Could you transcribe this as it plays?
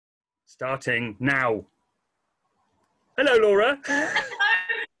Starting now. Hello, Laura.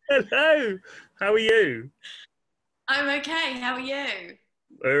 Hello. How are you? I'm okay. How are you?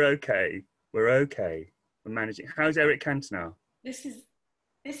 We're okay. We're okay. We're managing. How's Eric Cantona? This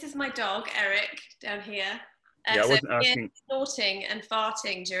is my dog, Eric, down here. Yeah, I wasn't if asking. you're snorting and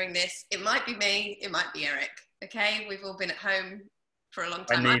farting during this, it might be me, it might be Eric. Okay, we've all been at home for a long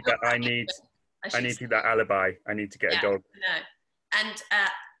time. I need that alibi. I need to get a dog. No. And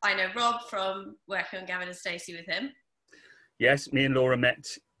I know Rob from working on Gavin and Stacey with him. Yes, me and Laura met.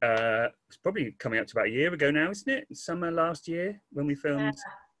 It's probably coming up to about a year ago now, isn't it? Summer last year when we filmed.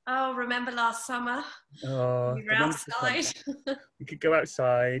 Oh, remember last summer? Oh, we were outside. We could go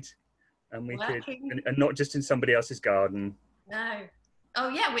outside, and we and not just in somebody else's garden. No. Oh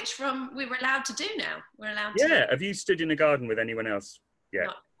yeah, which we were allowed to do now. We're allowed to. Yeah. Have you stood in a garden with anyone else yet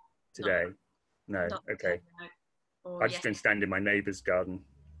today? No. Okay. I've just been standing in my neighbour's garden.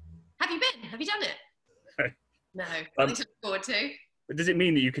 Have you been? Have you done it? No. Nothing to look forward to. But does it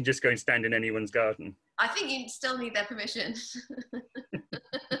mean that you can just go and stand in anyone's garden? I think you still need their permission.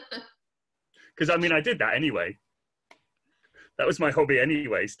 Because I mean, I did that anyway. That was my hobby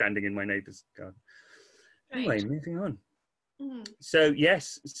anyway, standing in my neighbour's garden. Great. Anyway, moving on. So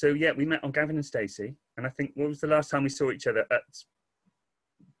we met on Gavin and Stacey, and I think, what was the last time we saw each other? At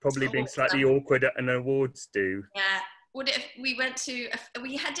probably being slightly awkward at an awards do. Yeah. We did get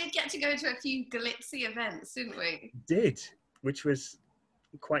to go to a few glitzy events, didn't we? Did, which was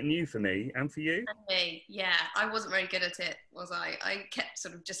quite new for me and for you. And me, yeah. I wasn't very good at it, was I? I kept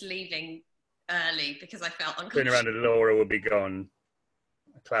sort of just leaving early because I felt uncomfortable. Turn around and Laura will be gone.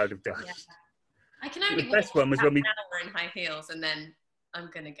 A cloud of dust. Yeah. I can only the best one was when we were in high heels, and then I'm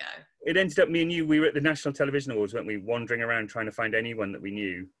gonna go. It ended up me and you. We were at the National Television Awards, weren't we? Wandering around trying to find anyone that we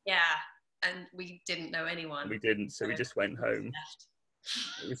knew. Yeah, and we didn't know anyone. We didn't, so we just went home.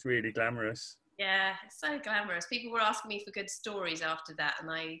 It was really glamorous. Yeah, so glamorous. People were asking me for good stories after that,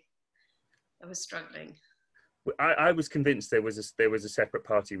 and I was struggling. I was convinced there was a separate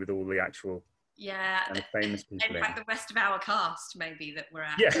party with all the actual famous people. In fact, the rest of our cast maybe that were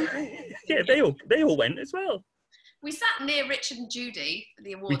at. Yeah, they all went as well. We sat near Richard and Judy for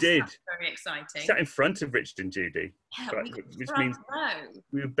the awards. We did. That's very exciting. Sat in front of Richard and Judy, which means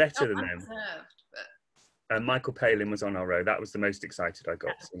we were better than them. And Michael Palin was on our row. That was the most excited I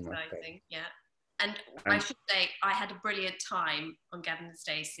got. Exciting, yeah. And I should say, I had a brilliant time on Gavin and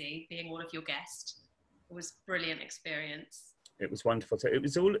Stacey, being all of your guests. It was a brilliant experience. It was wonderful.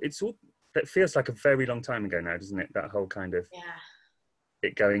 It's all. That feels like a very long time ago now, doesn't it? That whole kind of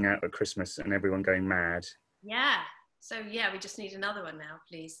it going out at Christmas and everyone going mad. Yeah. So we just need another one now,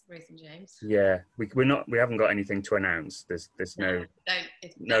 please, Ruth and James. Yeah, we haven't got anything to announce. There's no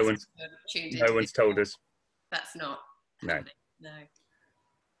one's told us. That's not. No. No.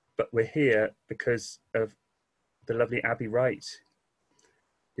 But we're here because of the lovely Abby Wright,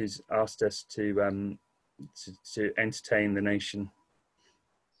 who's asked us to entertain the nation.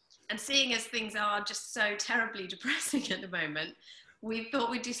 And seeing as things are just so terribly depressing at the moment, we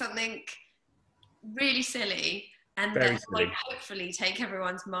thought we'd do something really silly and hopefully take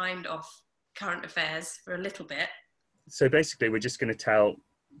everyone's mind off current affairs for a little bit. So basically, we're just going to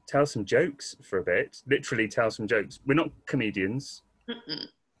tell some jokes for a bit. Literally, tell some jokes. We're not comedians.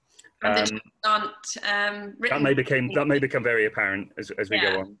 And the jokes aren't written. That may become very apparent as we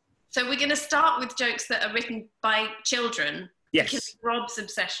go on. So we're going to start with jokes that are written by children. Yes. Because of Rob's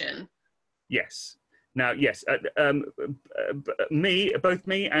obsession. Yes. Now, yes, both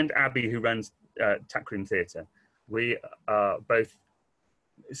me and Abby, who runs Tackroom Theatre, we are both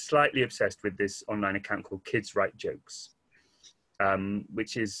slightly obsessed with this online account called Kids Write Jokes,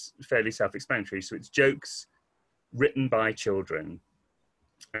 which is fairly self-explanatory. So it's jokes written by children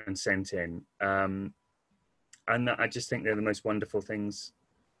and sent in. And I just think they're the most wonderful things.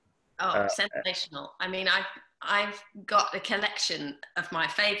 Oh, sensational. I mean, I've got a collection of my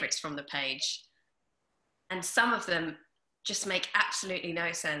favourites from the page, and some of them just make absolutely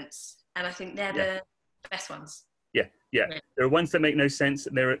no sense. And I think they're the best ones. Yeah. There are ones that make no sense.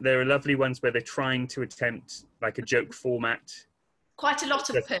 There are lovely ones where they're trying to attempt like a joke format. Quite a lot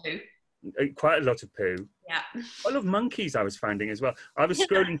of poo. Quite a lot of poo. Yeah. A lot of monkeys I was finding as well. I was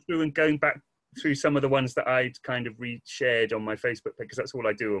scrolling through and going back through some of the ones that I'd kind of re-shared on my Facebook page, because that's all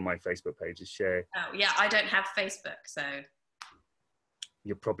I do on my Facebook page is share. Oh yeah, I don't have Facebook, so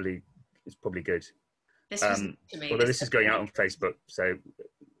it's probably good. This was to me. Although this is going out on Facebook, so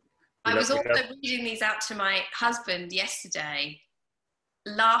I was also reading these out to my husband yesterday,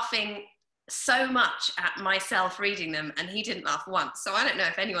 laughing so much at myself reading them, and he didn't laugh once. So I don't know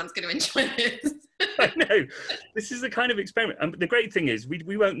if anyone's going to enjoy this. I know. This is the kind of experiment. And the great thing is,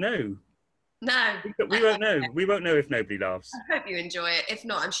 we won't know. No. We won't know. We won't know if nobody laughs. I hope you enjoy it. If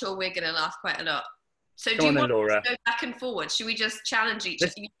not, I'm sure we're going to laugh quite a lot. So Come on then, Laura. To go back and forward? Should we just challenge each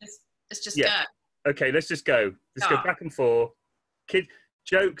other? Let's just go. Okay, let's just go. Let's go back and forth.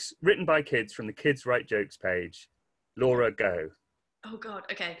 Jokes written by kids from the Kids Write Jokes page. Laura, go. Oh, God.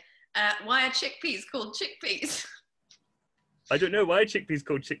 Okay. Why are chickpeas called chickpeas? I don't know. Why are chickpeas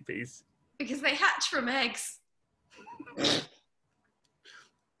called chickpeas? Because they hatch from eggs.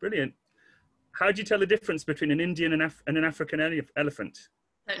 Brilliant. How do you tell the difference between an Indian and an African elephant?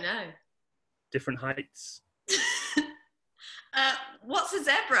 Don't know. Different heights. What's a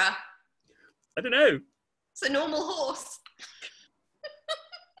zebra? I don't know. It's a normal horse.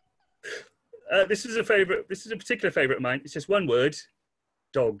 This is a favourite. This is a particular favourite of mine. It's just one word.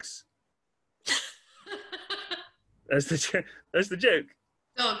 Dogs. That's the joke.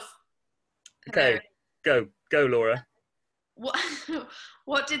 Dogs. Okay, go, Laura.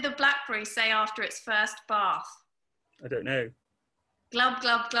 What did the blackberry say after its first bath? I don't know. Glub,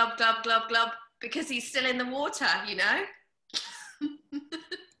 glub, glub, glub, glub, glub, because he's still in the water, you know?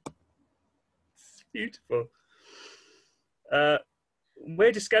 It's beautiful.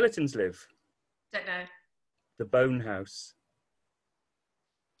 Where do skeletons live? Don't know. The bone house.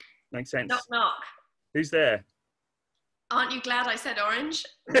 Makes sense. Knock, knock. Who's there? Aren't you glad I said orange?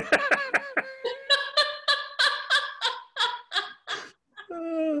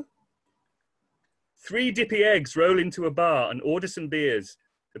 3 dippy eggs roll into a bar and order some beers.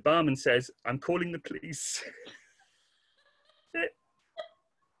 The barman says, "I'm calling the police." I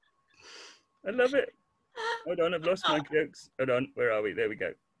love it. Hold on, I've lost my jokes. Hold on, where are we? There we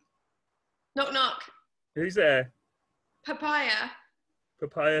go. Knock, knock. Who's there? Papaya.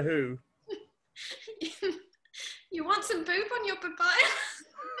 Papaya who? You want some poop on your papaya?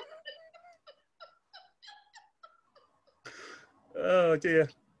 Oh dear.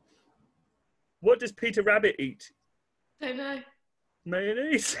 What does Peter Rabbit eat? Don't know.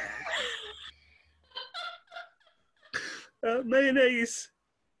 Mayonnaise. Mayonnaise.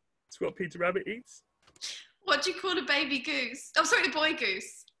 That's what Peter Rabbit eats. What do you call a baby goose? Oh, sorry, a boy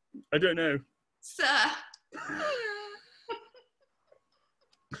goose. I don't know. Sir.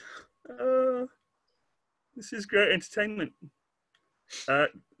 This is great entertainment.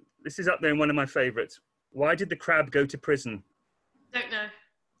 This is up there in one of my favourites. Why did the crab go to prison? Don't know.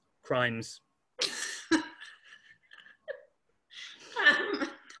 Crimes.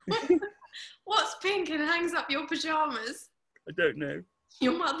 What's pink and hangs up your pyjamas? I don't know.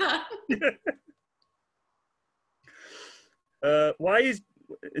 Your mother. Why is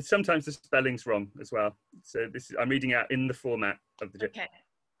sometimes the spelling's wrong as well? So I'm reading out in the format of the joke. Okay.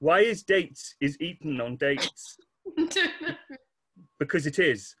 Why is dates is eaten on dates? Don't know. Because it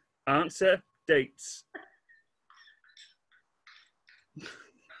is. Answer, dates.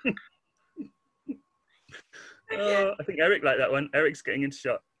 Oh, I think Eric liked that one. Eric's getting into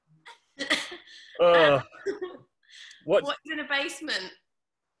shot. Oh, what's in a basement?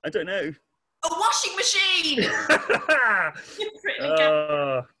 I don't know. A washing machine.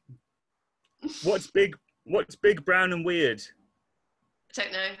 What's big, brown and weird? I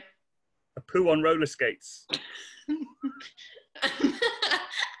don't know. A poo on roller skates.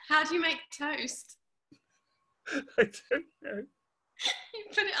 How do you make toast? I don't know. You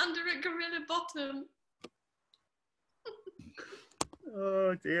put it under a gorilla bottom.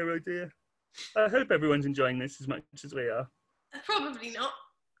 Oh dear, oh dear. I hope everyone's enjoying this as much as we are. Probably not.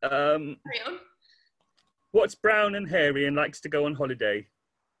 Carry on. What's brown and hairy and likes to go on holiday?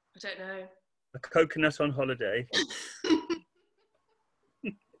 I don't know. A coconut on holiday.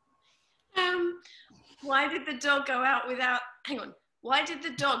 Why did the dog go out without... Hang on. Why did the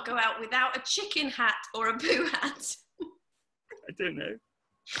dog go out without a chicken hat or a poo hat? I don't know.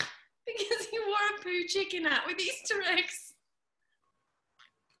 Because he wore a poo chicken hat with Easter eggs.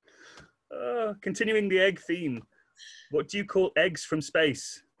 Continuing the egg theme. What do you call eggs from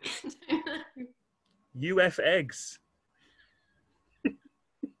space? I don't know. UF eggs.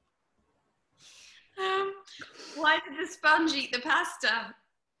 Why did the sponge eat the pasta?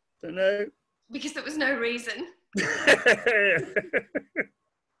 Don't know. Because there was no reason.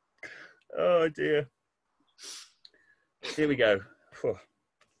 Oh dear. Here we go.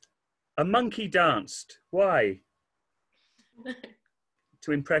 A monkey danced. Why?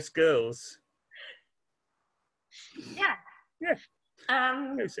 To impress girls. Yeah. Yeah.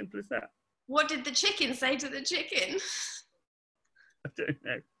 How simple as that. What did the chicken say to the chicken? I don't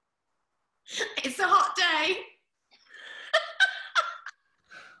know. It's a hot day.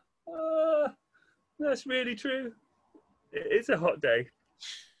 That's really true. It is a hot day.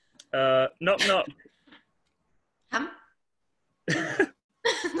 Knock, knock.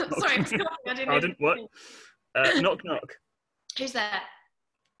 Sorry, I'm coughing. I didn't Pardon, what? Knock, knock. Who's there?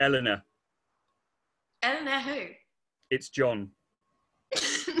 Eleanor. Eleanor who? It's John.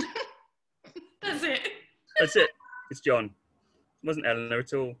 That's it. That's it. It's John. It wasn't Eleanor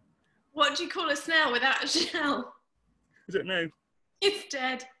at all. What do you call a snail without a shell? I don't know. It's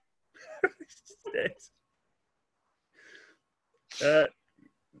dead. It's dead.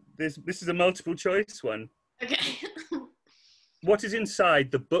 This is a multiple choice one. Okay. What is inside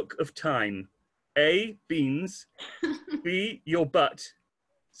the Book of Time? A, beans. B, your butt.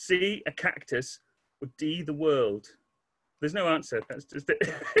 C, a cactus. Or D, the world. There's no answer. That's just it.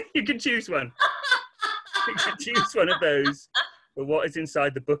 You can choose one. You can choose one of those. But what is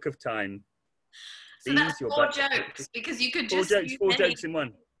inside the Book of Time? So that's four jokes, because you could just four jokes in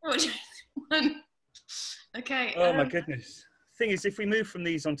one. 4 jokes in one. Okay. Oh my goodness. Thing is, if we move from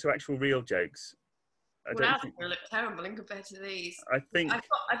these onto actual real jokes, I don't think they look terrible in compared to these. I think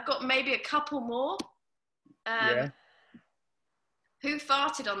I've got maybe a couple more. Yeah. Who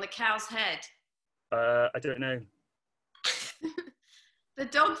farted on the cow's head? I don't know. The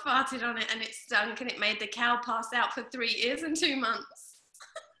dog farted on it and it stunk and it made the cow pass out for 3 years and 2 months.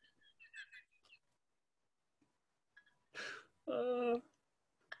 Oh,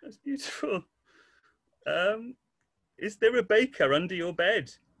 that's beautiful. Is there a baker under your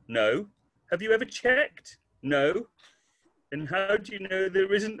bed? No. Have you ever checked? No. And how do you know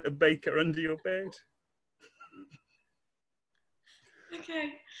there isn't a baker under your bed?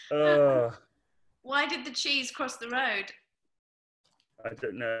 Okay. Oh. Why did the cheese cross the road? I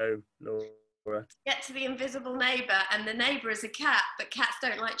don't know, Laura. Get to the invisible neighbour, and the neighbour is a cat, but cats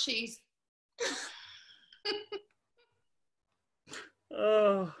don't like cheese.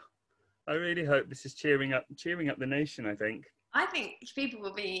 Oh, I really hope this is cheering up the nation, I think. I think people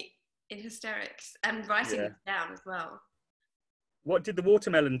will be in hysterics and writing it down as well. What did the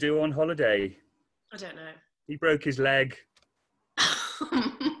watermelon do on holiday? I don't know. He broke his leg.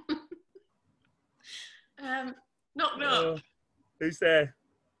 Knock, knock. Who's there?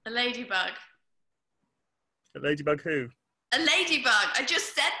 A ladybug. A ladybug who? A ladybug. I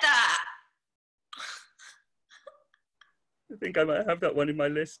just said that. I think I might have that one in my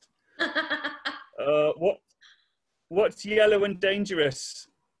list. What's yellow and dangerous?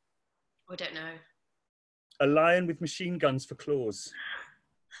 I don't know. A lion with machine guns for claws.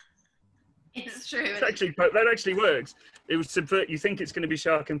 It's true. That actually works. It would subvert. You think it's going to be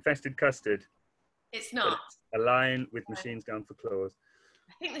shark-infested custard. It's not. A lion with machine guns for claws.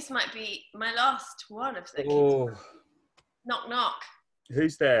 I think this might be my last one of the Oh. Knock, knock.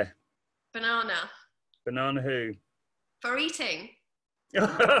 Who's there? Banana. Banana who? For eating.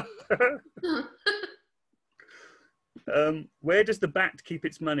 Where does the bat keep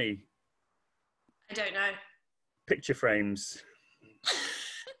its money? I don't know. Picture frames.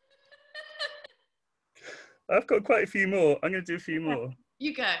 I've got quite a few more. I'm going to do a few more.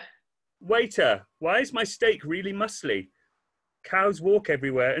 You go. Waiter, why is my steak really muscly? Cows walk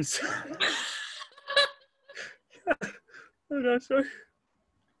everywhere and so... Oh no, sorry.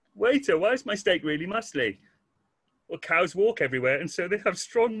 Waiter, why is my steak really muscly? Well, cows walk everywhere and so they have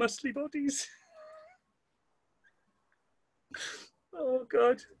strong, muscly bodies. Oh,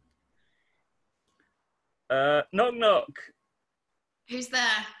 God. Knock, knock. Who's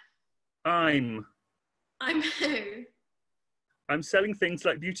there? I'm who? I'm selling things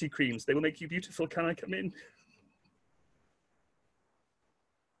like beauty creams. They will make you beautiful. Can I come in?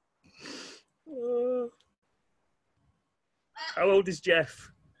 Oh. How old is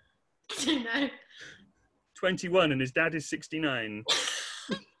Jeff? I don't know. 21 and his dad is 69.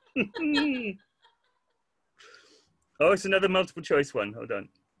 Oh, it's another multiple choice one. Hold on.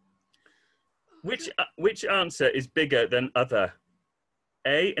 Which answer is bigger than other?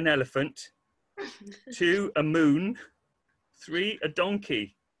 A, an elephant. 2, a moon. 3, a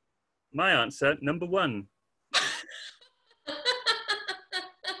donkey. My answer, number 1.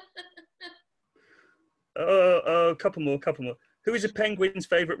 Oh, couple more. Who is a penguin's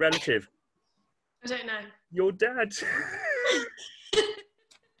favourite relative? I don't know. Your dad.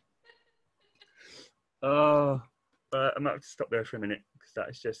 Oh, I might have to stop there for a minute because that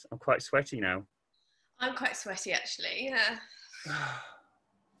is just, I'm quite sweaty now. I'm quite sweaty actually, yeah.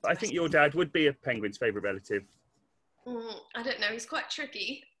 I think your dad would be a penguin's favourite relative. I don't know, he's quite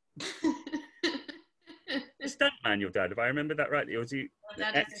tricky. A stuntman, your dad, if I remember that rightly, or was he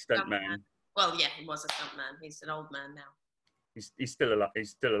an ex-stuntman? Well, yeah, he was a stuntman. He's an old man now. He's still alive.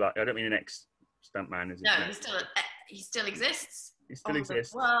 He's still alive. I don't mean an ex-stuntman, is he? No, he still exists. He still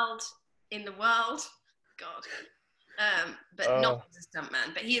exists. In the world. God. but not as a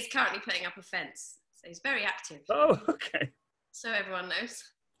stuntman. But he is currently putting up a fence, so he's very active. Oh, okay. So everyone knows.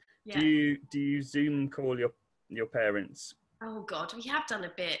 Yeah. Do you Zoom call your parents? Oh God, we have done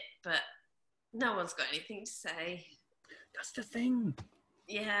a bit, but no one's got anything to say. That's the thing.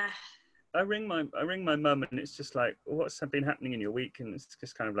 Yeah. I ring my mum, and it's just like, what's been happening in your week? And it's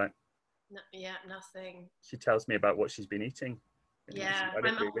just kind of like, no, yeah, nothing. She tells me about what she's been eating. Yeah,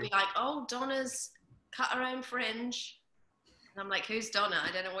 my mum will be like, oh, Donna's cut her own fringe. And I'm like, who's Donna?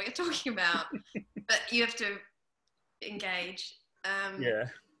 I don't know what you're talking about. But you have to engage. Yeah.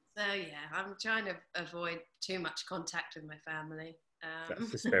 So yeah, I'm trying to avoid too much contact with my family.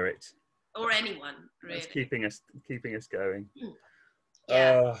 That's the spirit. Or anyone, really. It's keeping us going.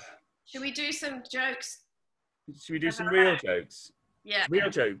 Yeah. Should we do some jokes? Should we do some real jokes? Yeah. Real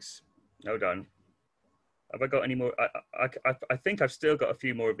jokes. Hold on. Have I got any more? I think I've still got a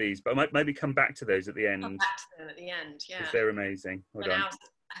few more of these, but I might maybe come back to those at the end. Come back to them at the end, yeah. Because they're amazing. Hold on. When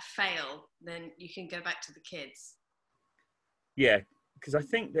I fail, then you can go back to the kids. Yeah, because I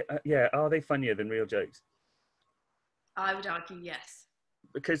think that, are they funnier than real jokes? I would argue yes.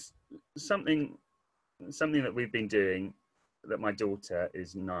 Because something that we've been doing, that my daughter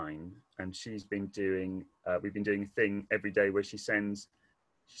is 9, and she's been doing, we've been doing a thing every day where she sends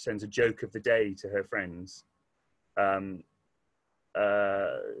a joke of the day to her friends.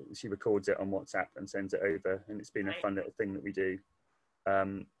 She records it on WhatsApp and sends it over, and it's been a fun little thing that we do.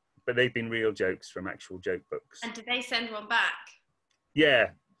 But they've been real jokes from actual joke books. And did they send one back?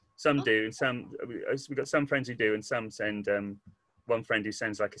 Yeah, some do, and some we've got some friends who do, and some send. One friend who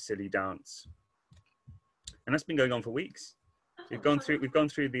sends like a silly dance, and that's been going on for weeks. We've gone through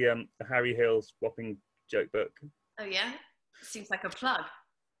the Harry Hill's whopping joke book. Oh yeah, seems like a plug.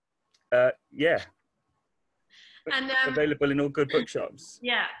 Yeah. And available in all good bookshops.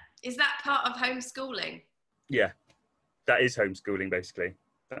 Yeah, is that part of homeschooling? Yeah, that is homeschooling basically.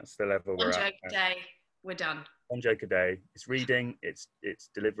 That's the level we're at. One joke a day, we're done. One joke a day. It's reading, it's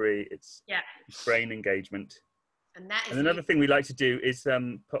delivery, it's brain engagement. And that is. And another thing we like to do is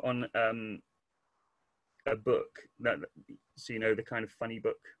put on a book so you know the kind of funny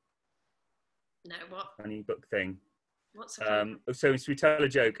book. No, what? Funny book thing. What's a so we tell a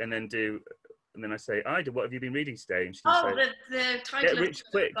joke and then I say, Ida, what have you been reading today? And she says, the title Get Rich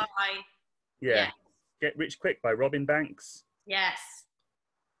Quick. Yeah. Get Rich Quick by Robin Banks. Yes.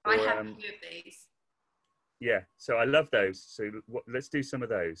 I have a few of these. Yeah, so I love those. So let's do some of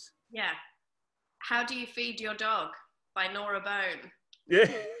those. Yeah. How Do You Feed Your Dog by Nora Bone. Yeah.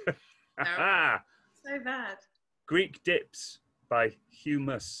 So bad. Greek Dips by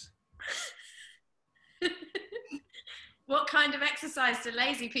Humus. What kind of exercise do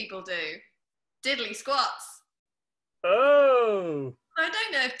lazy people do? Diddly squats. Oh. I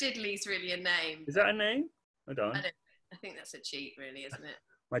don't know if diddly's really a name. Is that a name? Hold on. I think that's a cheat, really, isn't it?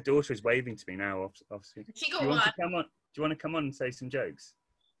 My daughter is waving to me now. Obviously. She got Do you want to come on and say some jokes?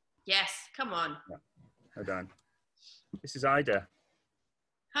 Yes, come on. Yeah. Hold on. This is Ida.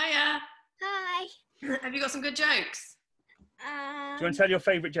 Hiya. Hi. Have you got some good jokes? Do you want to tell your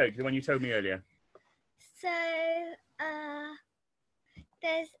favourite joke, the one you told me earlier? So,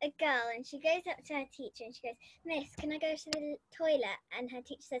 there's a girl and she goes up to her teacher and she goes, Miss, can I go to the toilet? And her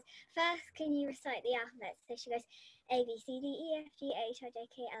teacher says, first, can you recite the alphabet? So she goes, A, B, C, D, E, F, G, H, I, J,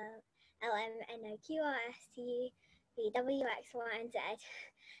 K, L, M, N, O, Q, R, S, T, U, V, W, X, Y, and Z.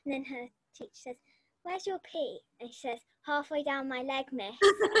 And then her teacher says, where's your P? And she says, halfway down my leg, miss.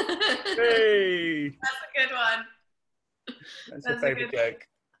 Hey! That's a good one. That's a favourite joke.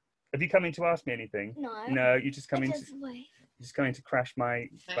 Have you come in to ask me anything? No. No, you just come in to crash my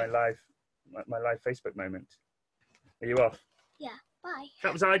live Facebook moment. Are you off? Yeah, bye.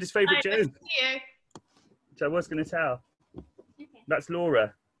 That was Ida's favourite joke. Nice to see you. Which I was going to tell. Okay. That's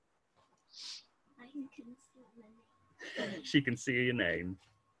Laura. I can see my name. She can see your name.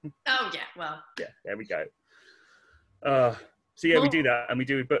 Oh, yeah, well. Yeah, there we go. So yeah, we do that and we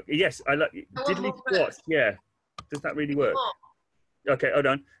do a book. Yes, I like diddly squats. Yeah. Does that really work? Okay, hold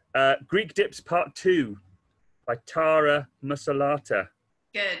on. Greek Dips Part 2 by Tara Musalata.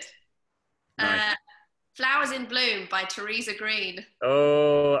 Good. Nice. Flowers in Bloom by Teresa Green.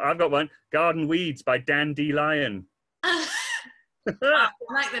 Oh, I've got one. Garden Weeds by Dan D. Lyon. I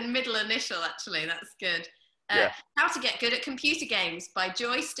like the middle initial, actually. That's good. How to Get Good at Computer Games by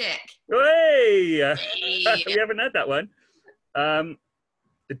Joystick. Hey! We haven't had that one. The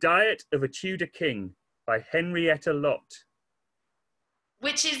Diet of a Tudor King by Henrietta Lott.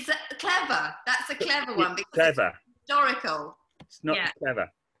 Which is clever. That's a clever one. Because clever. It's historical. It's not clever.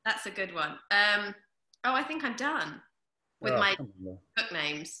 That's a good one. I think I'm done with my book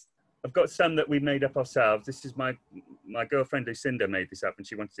names. I've got some that we made up ourselves. This is my girlfriend Lucinda made this up, and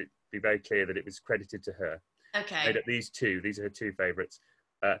she wanted it to be very clear that it was credited to her. Okay. Made up these two. These are her two favourites.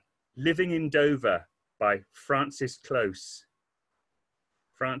 Living in Dover by Francis Close.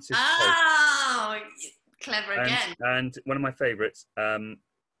 Francis Close. Oh, clever again. And one of my favourites,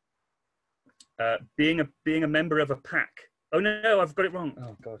 being a member of a pack. Oh no, I've got it wrong.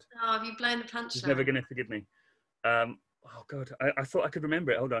 Oh God. Oh, have you blown the punch? He's never going to forgive me. Oh God, I thought I could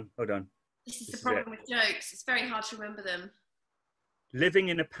remember it. Hold on. This is the problem with jokes. It's very hard to remember them. Living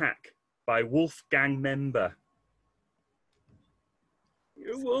in a Pack by Wolfgang Member.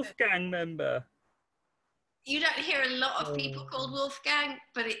 You're a Wolfgang Member. You don't hear a lot of people called Wolfgang,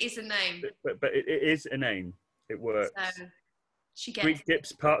 but it is a name. But it is a name. It works. So she gets Greek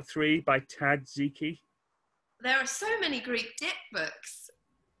Dips Part 3 by Tadziki. There are so many Greek dip books.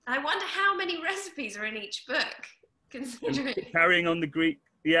 I wonder how many recipes are in each book, considering. Carrying on the Greek,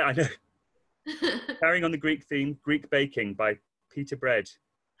 yeah, I know. Carrying on the Greek theme, Greek Baking by Peter Bread.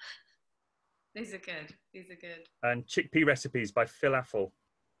 These are good. And Chickpea Recipes by Phil Affle.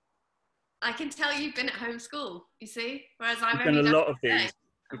 I can tell you've been at home school, you see? Whereas I've done a lot of these.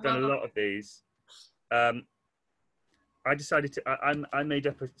 We've done a lot of these. I decided to. I made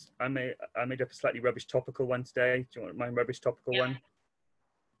up a slightly rubbish topical one today. Do you want my rubbish topical one?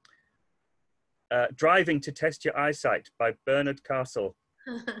 Driving to Test Your Eyesight by Bernard Castle.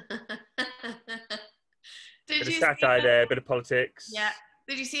 Bit of satire there, bit of politics. Yeah.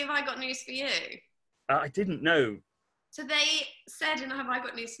 Did you see Have I Got News for You? I didn't know. So they said in Have I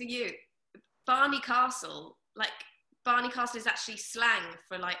Got News for You, Barney Castle is actually slang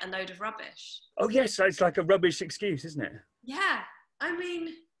for like a load of rubbish. Oh yes, it's like a rubbish excuse, isn't it? Yeah, I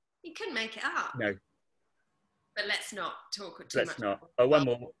mean, you couldn't make it up. No. But let's not talk too much. Let's not. Oh, one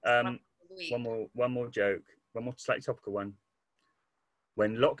more joke. One more slightly topical one.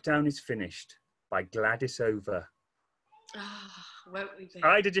 When Lockdown is Finished by Gladys Over. Oh, won't we be?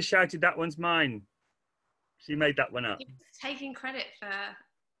 Ida just shouted that one's mine. She made that one up. You're taking credit for.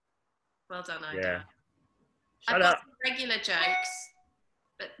 Well done, Ida. Yeah. I've got some regular jokes,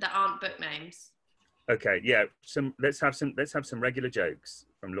 but that aren't book names. Okay, yeah. Let's have some regular jokes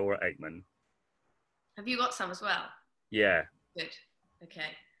from Laura Aikman. Have you got some as well? Yeah. Good.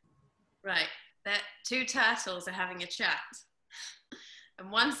 Okay. Right. Two turtles are having a chat,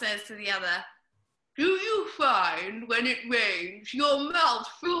 and one says to the other, "Do you find when it rains your mouth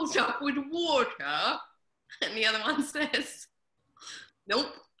fills up with water?" And the other one says,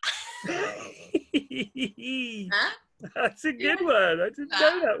 "Nope." Huh? That's a good one. I didn't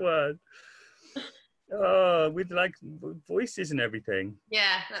know that one. Oh, with like voices and everything.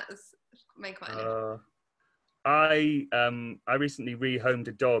 Yeah, that was made quite a I recently rehomed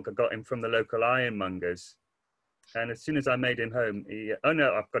a dog. I got him from the local ironmongers, and as soon as I made him home, oh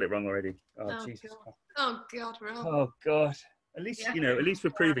no, I've got it wrong already. Oh Jesus! God. Oh God, Rob. Oh God! At least at least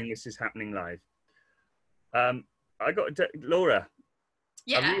we're proving this is happening live. I got Laura.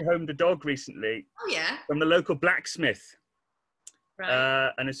 Yeah. I rehomed a dog recently. Oh yeah. From the local blacksmith.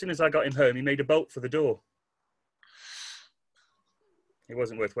 Right. And as soon as I got him home, he made a bolt for the door. It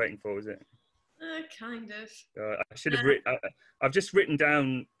wasn't worth waiting for, was it? Kind of. I should have I've just written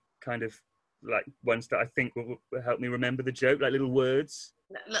down kind of like ones that I think will help me remember the joke, like little words.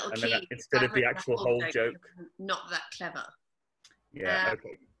 Little key. Instead of the actual whole joke. Not that clever. Yeah,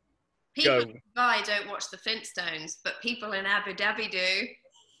 okay. People in Dubai don't watch the Flintstones, but people in Abu Dhabi do.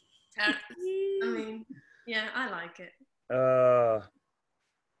 I mean, yeah, I like it.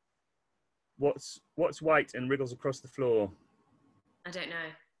 What's white and wriggles across the floor? I don't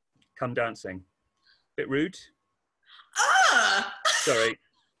know. Come dancing. Bit rude. Sorry.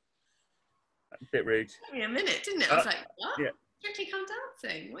 Bit rude. Took me a minute, didn't it? I was like, what? Yeah. Strictly Come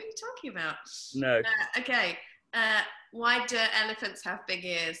Dancing? What are you talking about? No. Okay. Why do elephants have big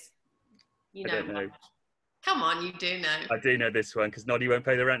ears? You know. I don't know. Come on, you do know. I do know this one because Noddy won't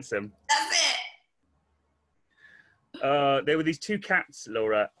pay the ransom. That's it. There were these two cats,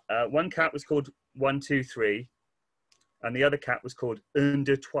 Laura. One cat was called 1, 2, 3, and the other cat was called 1,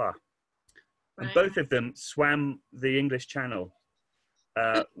 2, 3. And both of them swam the English Channel.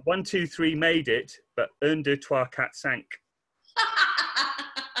 1, 2, 3 made it, but 1, 2, 3 cat sank.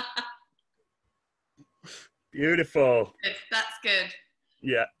 Beautiful. Good. That's good.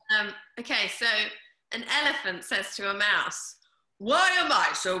 Yeah. Okay, so an elephant says to a mouse, "Why am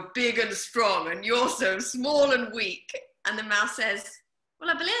I so big and strong and you're so small and weak?" And the mouse says, "Well,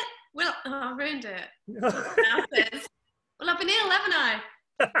 I ruined it." The mouse says, "Well, I've been ill, haven't I?"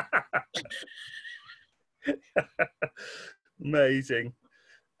 Amazing.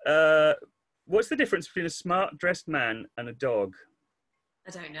 What's the difference between a smart dressed man and a dog?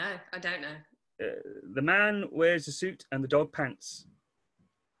 I don't know. The man wears a suit and the dog pants.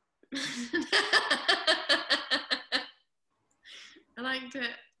 I liked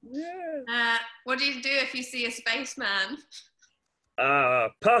it. Yeah. What do you do if you see a spaceman?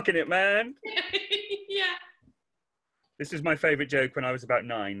 Parking it, man. Yeah. This is my favourite joke when I was about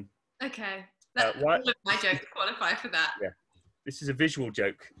 9. Okay. Why? My joke to qualify for that. Yeah. This is a visual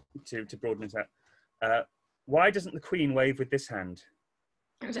joke to broaden it out. Why doesn't the Queen wave with this hand?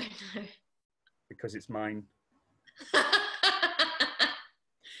 I don't know. Because it's mine.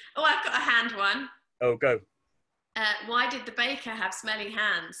 Oh, I've got a hand one. Oh, go. Why did the baker have smelly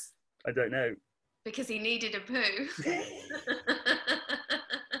hands? I don't know. Because he needed a poo.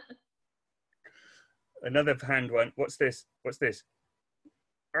 Another hand one. What's this?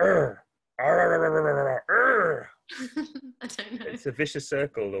 I don't know. It's a vicious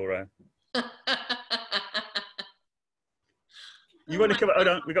circle, Laura. You want to come? Hold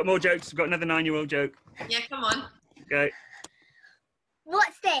on. We've got more jokes. We've got another 9-year-old joke. Yeah, come on. Okay.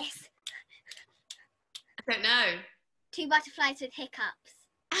 What's this? I don't know. 2 butterflies with hiccups.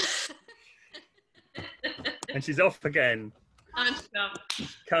 And she's off again. I'm stuck.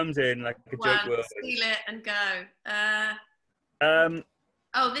 Comes in like a joke word. Steal it and go.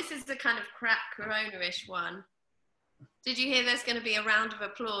 Oh, this is the kind of crap corona-ish one. Did you hear there's going to be a round of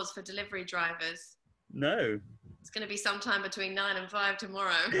applause for delivery drivers? No. It's going to be sometime between 9 and 5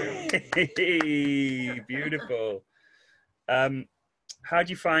 tomorrow. Beautiful. How do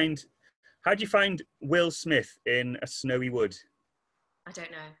you find Will Smith in a snowy wood? I don't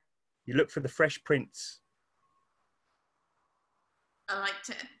know. You look for the Fresh Prince. I liked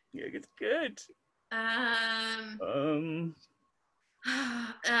it. Yeah, it's good. Yeah,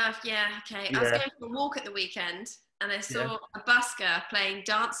 okay. Yeah. I was going for a walk at the weekend and I saw a busker playing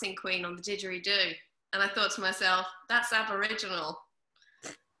Dancing Queen on the didgeridoo. And I thought to myself, that's Aboriginal.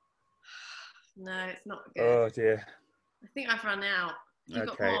 No, it's not good. Oh dear. I think I've run out.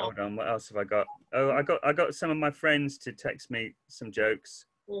 Okay, hold on. What else have I got? Oh, I got some of my friends to text me some jokes.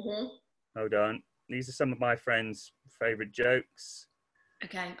 Mm-hmm. Hold on. These are some of my friends' favourite jokes.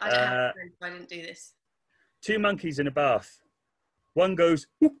 Okay, I don't have friends, so I didn't do this. 2 monkeys in a bath. One goes,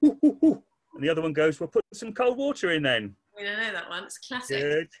 whoo, whoo, whoo, whoo, and the other one goes, well, put some cold water in then. We don't know that one. It's classic.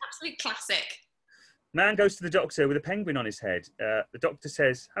 Good. Absolute classic. Man goes to the doctor with a penguin on his head. The doctor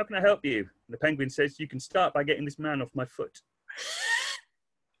says, how can I help you? And the penguin says, you can start by getting this man off my foot.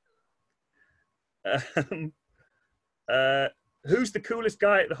 Who's the coolest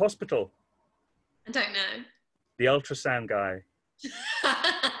guy at the hospital? I don't know. The ultrasound guy.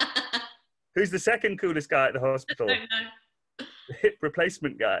 Who's the second coolest guy at the hospital? I don't know. The hip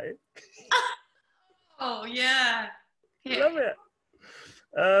replacement guy. Oh, yeah. Love it.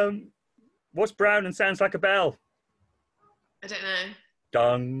 What's brown and sounds like a bell? I don't know.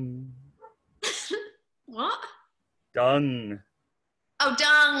 Dung. What? Dung. Oh,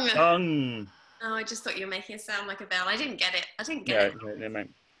 dung. Dung. Oh, I just thought you were making it sound like a bell. I didn't get it. I didn't get it. No,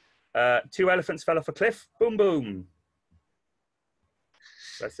 mate. 2 elephants fell off a cliff. Boom, boom.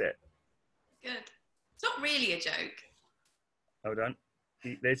 That's it. Good. It's not really a joke. Hold on.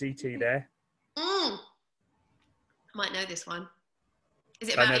 There's E.T. there. I might know this one. Is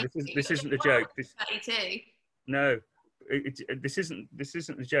it I about know E.T.? this isn't the joke. About E.T.? No, this isn't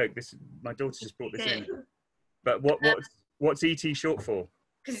the joke. My daughter just brought this in. But what's E.T. short for?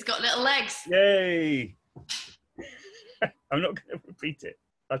 Because he's got little legs. Yay! I'm not going to repeat it.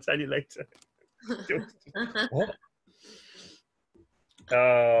 I'll tell you later. What?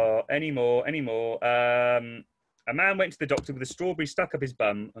 Oh, any more? A man went to the doctor with a strawberry stuck up his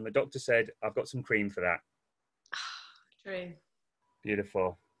bum, and the doctor said, "I've got some cream for that." True.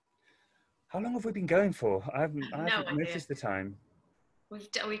 Beautiful. How long have we been going for? I haven't idea. noticed the time.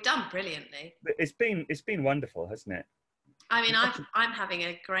 We've done brilliantly. But it's been wonderful, hasn't it? I mean, I'm having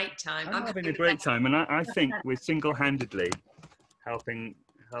a great time. I'm having a great time, and I think we're single-handedly helping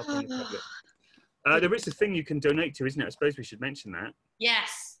the public. There is a thing you can donate to, isn't it? I suppose we should mention that.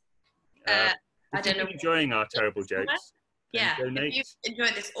 Yes. I don't know. Enjoying our terrible jokes. Yeah. Donate. If you've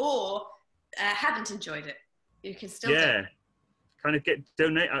enjoyed this or haven't enjoyed it, you can still donate. Kind of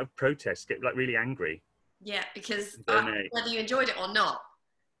donate out of protest, get like really angry. Yeah, because whether you enjoyed it or not,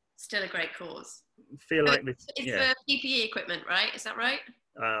 still a great cause. Feel like this. It's for PPE equipment, right? Is that right?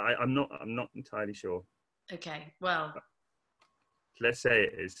 I'm not entirely sure. Okay, well, let's say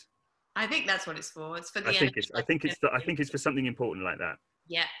it is. I think that's what it's for. It's for the. I think it's for something important like that.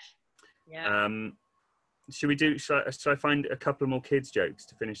 Yeah. Yeah. Shall I find a couple more kids' jokes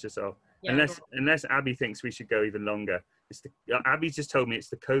to finish this off? Yeah, unless Abby thinks we should go even longer. Abby just told me it's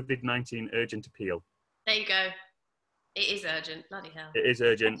the COVID-19 urgent appeal. There you go. It is urgent, bloody hell. It is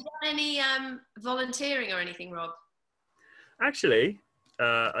urgent. Have you done any volunteering or anything, Rob? Actually,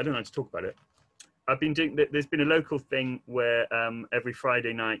 I don't know how to talk about it. I've been doing. There's been a local thing where every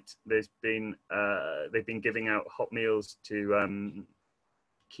Friday night they've been giving out hot meals to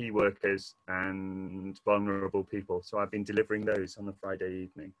key workers and vulnerable people. So I've been delivering those on a Friday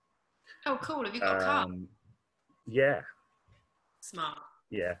evening. Oh, cool! Have you got a car? Yeah. Smart.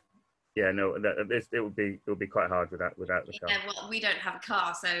 Yeah. Yeah, no, it would be quite hard without the car. Yeah, well, we don't have a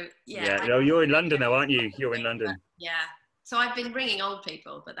car, so yeah. Yeah, no, you're in London though, aren't you? You're in London. Yeah. So I've been ringing old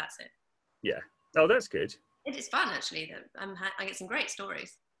people, but that's it. Yeah. Oh, that's good. It is fun, actually. I get some great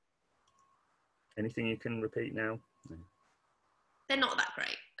stories. Anything you can repeat now? No. They're not that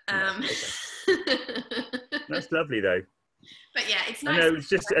great. Okay. That's lovely though. But yeah, it's nice. I know, it's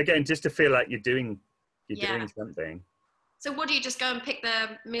just to feel like you're doing something. So what do you just go and pick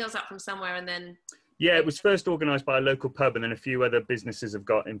the meals up from somewhere and then? Yeah, it was first organised by a local pub, and then a few other businesses have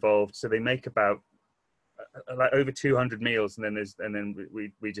got involved. So they make about like over 200 meals, and then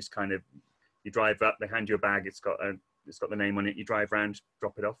we just kind of, you drive up, they hand you a bag, it's got the name on it. You drive round,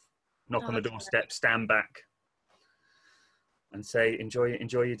 drop it off, knock on the doorstep, stand back, and say enjoy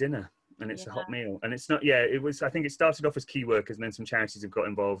your dinner. And it's a hot meal, and it's not. Yeah, it was. I think it started off as key workers, and then some charities have got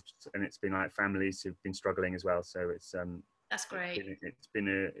involved, and it's been like families who've been struggling as well. So it's that's great. It's been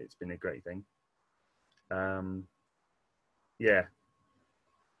a great thing. Yeah.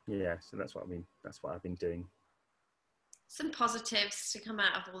 So that's what I've been doing. Some positives to come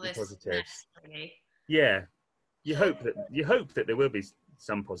out of all this. Positives. Really. Yeah, you hope that there will be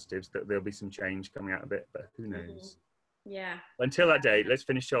some positives, that there'll be some change coming out of it, but who knows? Yeah. Until that day, let's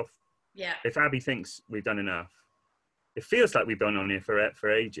finish off. Yeah. If Abby thinks we've done enough, it feels like we've been on here for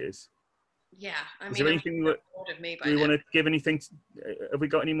ages. Yeah, I mean, is there anything do we want to give anything? Have we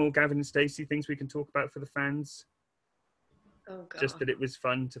got any more Gavin and Stacey things we can talk about for the fans? Oh God! Just that it was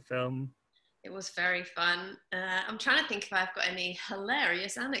fun to film. It was very fun. I'm trying to think if I've got any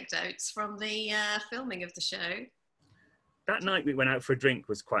hilarious anecdotes from the filming of the show. That night we went out for a drink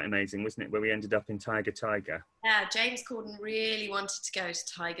was quite amazing, wasn't it? Where we ended up in Tiger. Yeah, James Corden really wanted to go to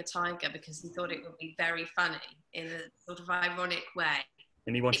Tiger because he thought it would be very funny in a sort of ironic way.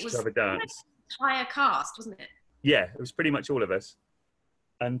 And he wanted to have a dance. Entire cast, wasn't it? Yeah, it was pretty much all of us.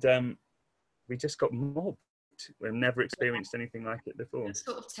 And we just got mobbed. We've never experienced anything like it before. It was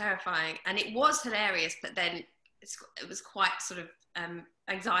sort of terrifying. And it was hilarious, but then it was quite sort of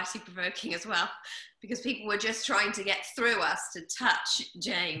anxiety-provoking as well, because people were just trying to get through us to touch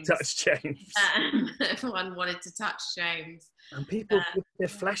James. Everyone wanted to touch James. And people with their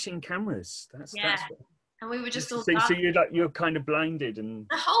flashing cameras. That's and we were just all. So you're kind of blinded, and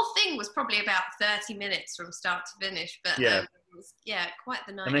the whole thing was probably about 30 minutes from start to finish. But it was, quite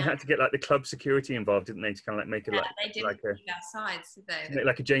the night. And they had to get like the club security involved, didn't they, to kind of like make it they didn't leave our sides, did they?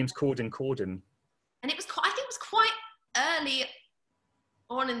 Like a James Corden. And it was I think it was quite early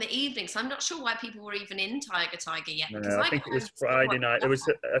on in the evening, so I'm not sure why people were even in Tiger yet. No, I think it was Friday night.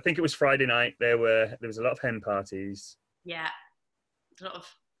 I think it was Friday night. There was a lot of hen parties. Yeah, a lot of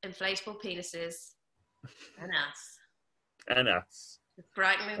inflatable penises and us.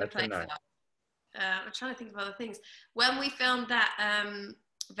 Brightening the place up. I'm trying to think of other things. When we filmed that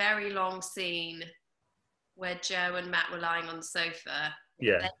very long scene where Joe and Matt were lying on the sofa,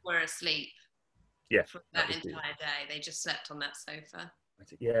 they were asleep. Yeah, for that entire day. They just slept on that sofa.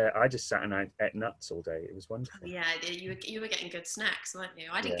 Yeah, I just sat and I ate nuts all day. It was wonderful. Yeah, you were getting good snacks, weren't you?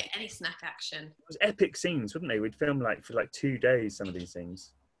 I didn't get any snack action. It was epic scenes, wouldn't they? We'd film for 2 days, some of these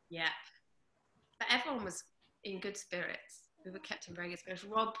things. Yeah. But everyone was in good spirits. We were kept in very good spirits.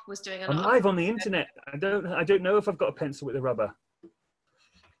 Rob was doing I'm live on the internet. I don't know if I've got a pencil with a rubber.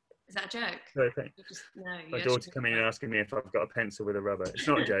 Is that a joke? No, my daughter coming in and asking me if I've got a pencil with a rubber. It's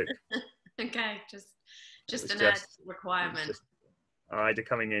not a joke. Okay, just an urgent requirement. Ida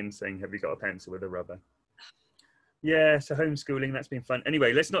coming in saying, have you got a pencil with a rubber? Yeah, so homeschooling, that's been fun.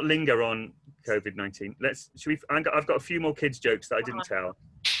 Anyway, let's not linger on COVID-19. I've got a few more kids' jokes that I didn't tell.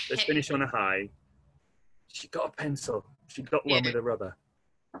 Let's finish on a high. She got a pencil. She got one with a rubber.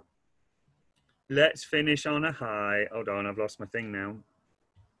 Let's finish on a high. Hold on, I've lost my thing now.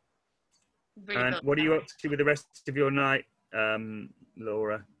 Really, and what are you up to with the rest of your night,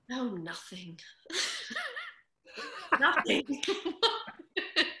 Laura? Oh, nothing. Nothing.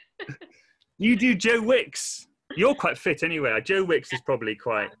 You do Joe Wicks. You're quite fit anyway. Joe Wicks is probably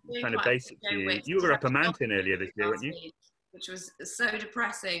quite kind of basic for you. You were up a mountain earlier this year, weren't you? Which was so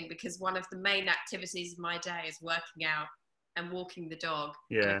depressing because one of the main activities of my day is working out and walking the dog.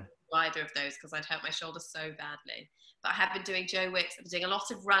 Yeah. Either of those because I'd hurt my shoulder so badly. But I have been doing Joe Wicks. I've been doing a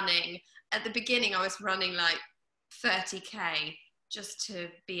lot of running. At the beginning, I was running like 30k just to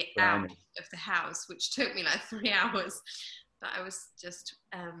be out of the house, which took me like 3 hours. But I was just,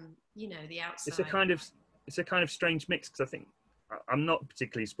 you know, the outside. It's a kind of strange mix, because I think I'm not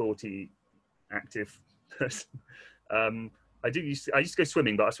particularly sporty, active person. I used to go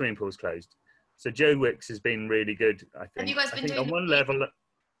swimming, but our swimming pool's closed. So Joe Wicks has been really good, I think. Have you guys been doing on one level?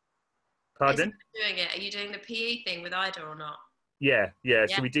 Pardon? Doing it? Are you doing the PE thing with Ida or not? Yeah.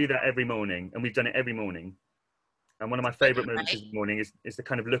 So we do that every morning, and we've done it every morning. And one of my favourite moments this morning is the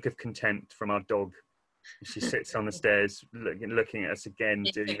kind of look of contempt from our dog. She sits on the stairs looking at us again,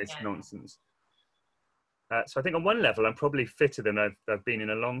 doing this nonsense. So I think on one level, I'm probably fitter than I've been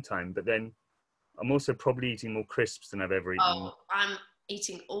in a long time, but then I'm also probably eating more crisps than I've ever eaten. Oh, I'm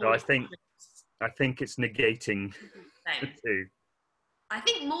eating all so I think it's negating the two. I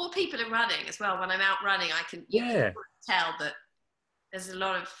think more people are running as well. When I'm out running, you can tell that there's a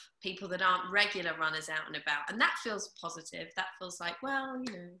lot of people that aren't regular runners out and about. And that feels positive. That feels like, well,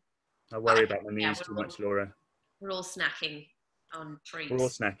 you know. I worry about my knees too much, Laura. We're all snacking on treats. We're all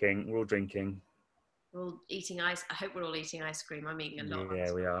snacking. We're all drinking. We're all eating ice. I hope we're all eating ice cream. I'm eating a lot of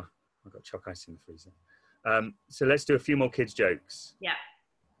ice cream. We are. I've got choc ice in the freezer. So let's do a few more kids' jokes. Yeah.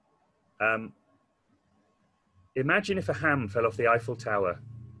 Imagine if a ham fell off the Eiffel Tower.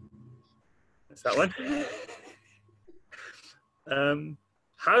 That's that one.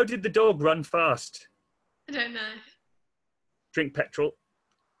 How did the dog run fast? I don't know. Drink petrol.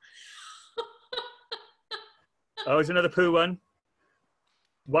 Oh, there's another poo one.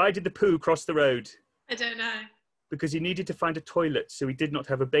 Why did the poo cross the road? I don't know. Because he needed to find a toilet, so he did not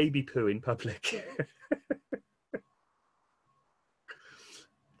have a baby poo in public.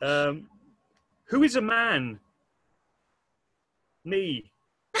 Who is a man? Me.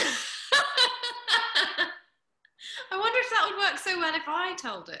 I wonder if that would work so well if I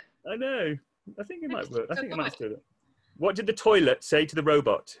told it. I know. I think it might work. I think it might do it. What did the toilet say to the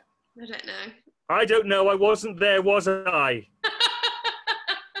robot? I don't know. I don't know. I wasn't there, was I?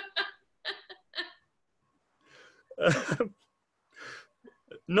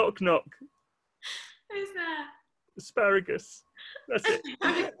 Knock, knock. Who's there? Asparagus. That's it.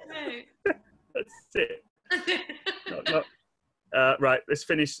 That's it. Knock, knock. Right, let's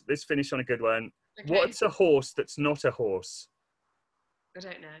finish on a good one. Okay. What's a horse that's not a horse? I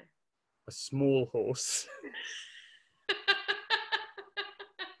don't know. A small horse.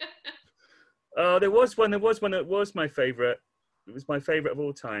 Oh, there was one that was my favourite. It was my favourite of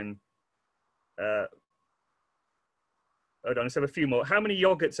all time. Hold on, let's have a few more. How many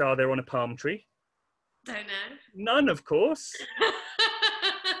yogurts are there on a palm tree? Don't know. None, of course.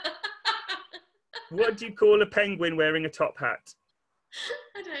 What do you call a penguin wearing a top hat?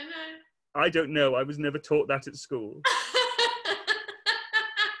 I don't know. I don't know. I was never taught that at school.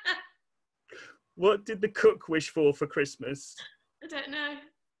 What did the cook wish for Christmas? I don't know.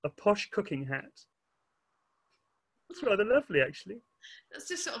 A posh cooking hat. It's rather lovely, actually. That's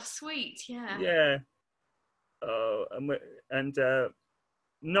just sort of sweet, yeah. Yeah. Oh, and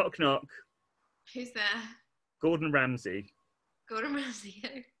knock, knock. Who's there? Gordon Ramsay. Gordon Ramsay,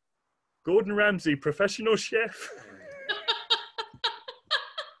 who? Gordon Ramsay, professional chef.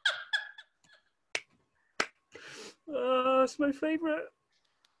 Oh, that's my favourite.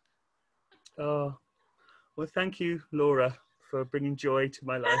 Oh, well, thank you, Laura, for bringing joy to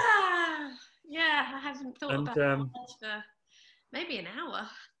my life. Yeah, I haven't thought about that for maybe an hour.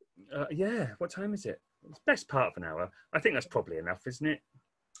 Yeah, what time is it? It's best part of an hour. I think that's probably enough, isn't it?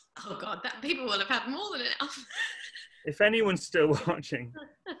 Oh God, that people will have had more than enough. If anyone's still watching,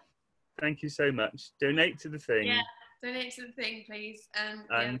 thank you so much. Donate to the thing. Yeah, donate to the thing, please.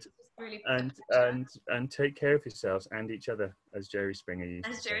 And take care of yourselves and each other, as Jerry Springer used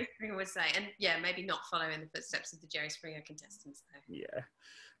to say. As Jerry Springer would say, and yeah, maybe not follow in the footsteps of the Jerry Springer contestants, though. Yeah.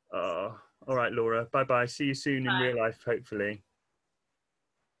 Oh, all right, Laura. Bye-bye. See you soon in real life, hopefully.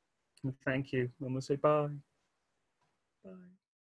 And thank you. And we'll say bye. Bye.